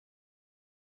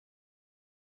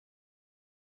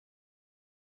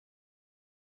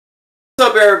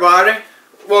What's up, everybody?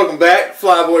 Welcome back to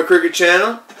Flyboy Cricket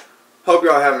Channel. Hope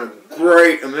y'all having a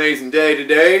great, amazing day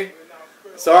today.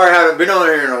 Sorry I haven't been on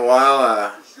here in a while.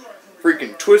 I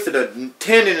freaking twisted a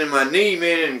tendon in my knee,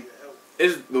 man, and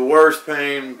it's the worst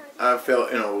pain I've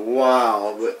felt in a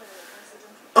while. But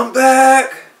I'm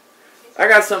back. I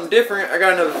got something different. I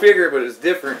got another figure, but it's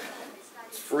different.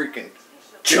 It's freaking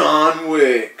John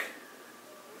Wick.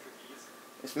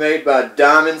 It's made by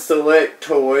Diamond Select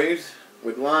Toys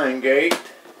with Lionsgate.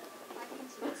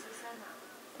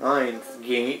 On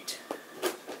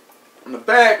the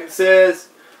back it says,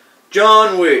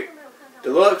 John Wick,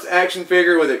 deluxe action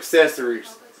figure with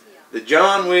accessories. The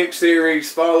John Wick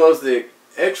series follows the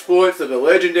exploits of the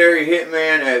legendary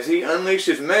hitman as he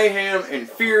unleashes mayhem and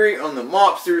fury on the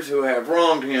mobsters who have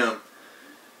wronged him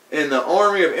and the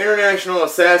army of international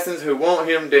assassins who want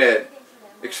him dead.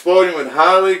 Exploding with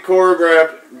highly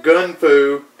choreographed gun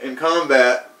fu and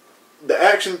combat, the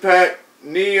action-packed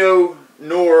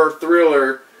neo-noir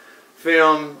thriller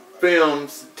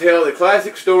films tell the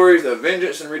classic stories of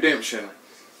vengeance and redemption.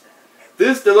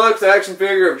 This deluxe action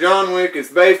figure of John Wick is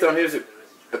based on his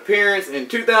appearance in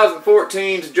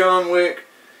 2014's John Wick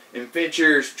and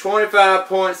features 25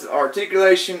 points of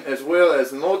articulation as well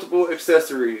as multiple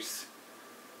accessories.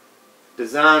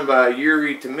 Designed by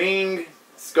Yuri Taming,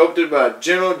 sculpted by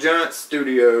Gentle Giant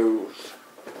Studios.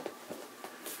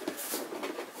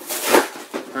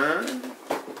 Alright.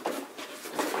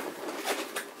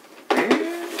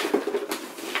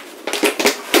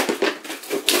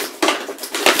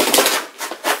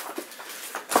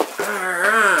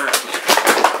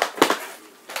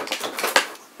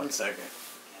 1 second.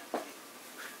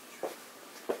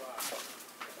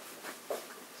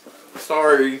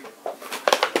 Sorry.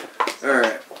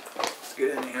 Alright. Let's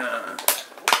get in here.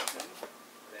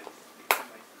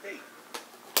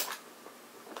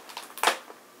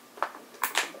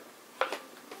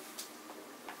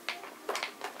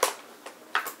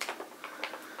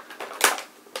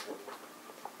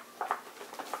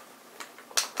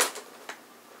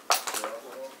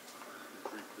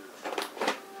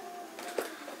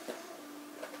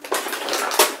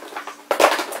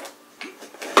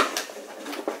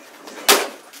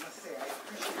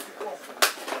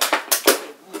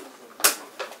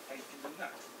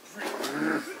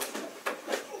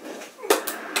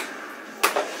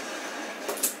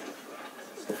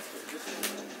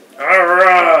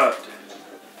 Alright.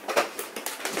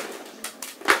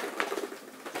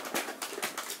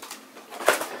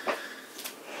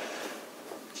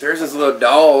 There's this little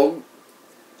dog.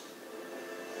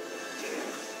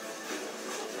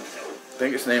 I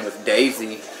think its name was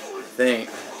Daisy. I think.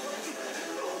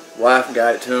 Wife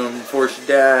got it to him before she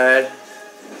died.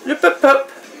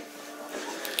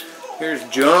 Here's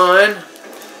John,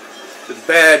 the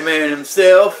bad man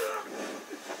himself,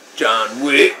 John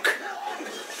Wick.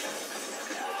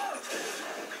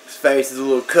 His face is a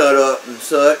little cut up and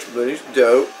such, but he's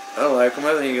dope. I like him.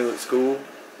 I think he looks cool.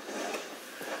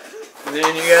 And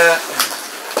then you got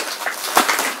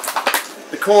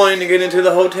the coin to get into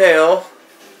the hotel.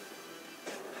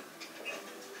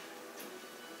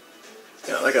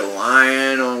 Got like a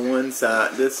lion on one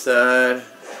side, this side.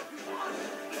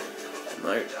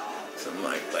 Like some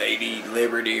like Lady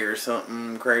Liberty or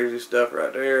something crazy stuff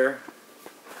right there.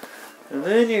 And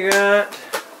then you got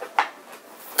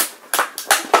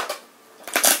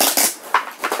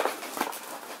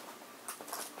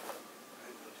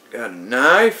a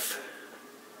knife.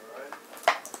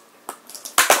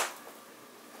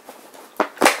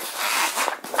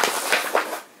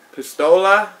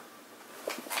 Pistola.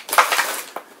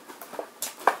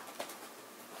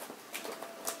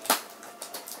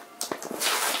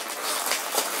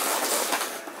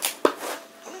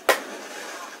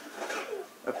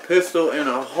 A pistol in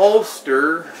a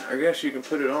holster. I guess you can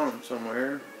put it on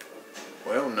somewhere.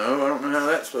 Well, no, I don't know how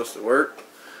that's supposed to work.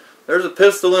 There's a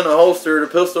pistol in a holster. The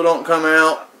pistol don't come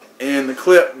out and the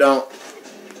clip don't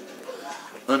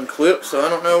unclip, so I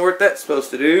don't know what that's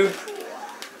supposed to do.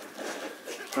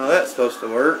 How that's supposed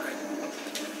to work.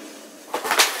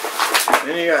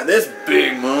 Then you got this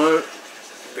big mug.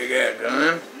 Big ass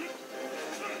gun.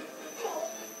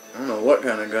 I don't know what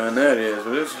kind of gun that is,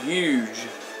 but it's huge.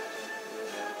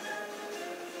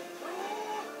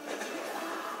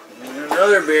 And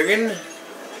another big one.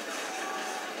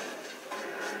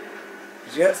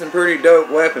 He's got some pretty dope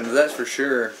weapons, that's for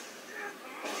sure.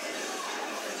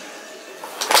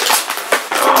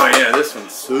 Oh yeah, this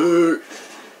one's sick.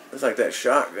 It's like that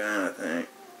shotgun, I think.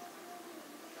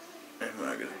 That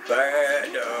mug is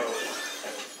bad, though.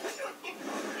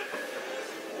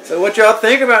 So what y'all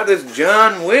think about this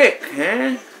John Wick,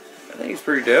 huh? I think he's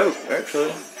pretty dope,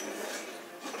 actually.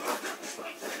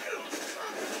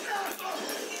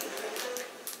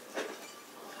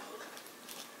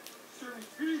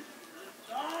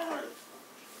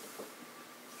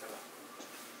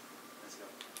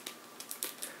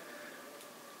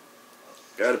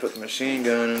 Gotta put the machine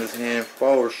gun in his hand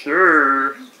for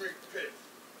sure.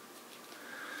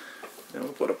 Then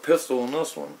we'll put a pistol in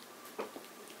this one.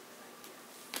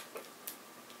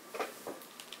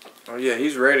 Oh yeah,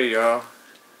 he's ready, y'all.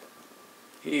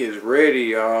 He is ready,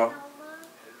 y'all.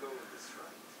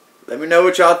 Let me know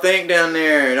what y'all think down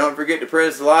there. Don't forget to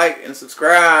press like and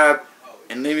subscribe.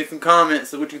 And leave me some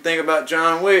comments of what you think about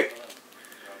John Wick.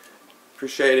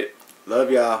 Appreciate it. Love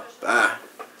y'all. Bye.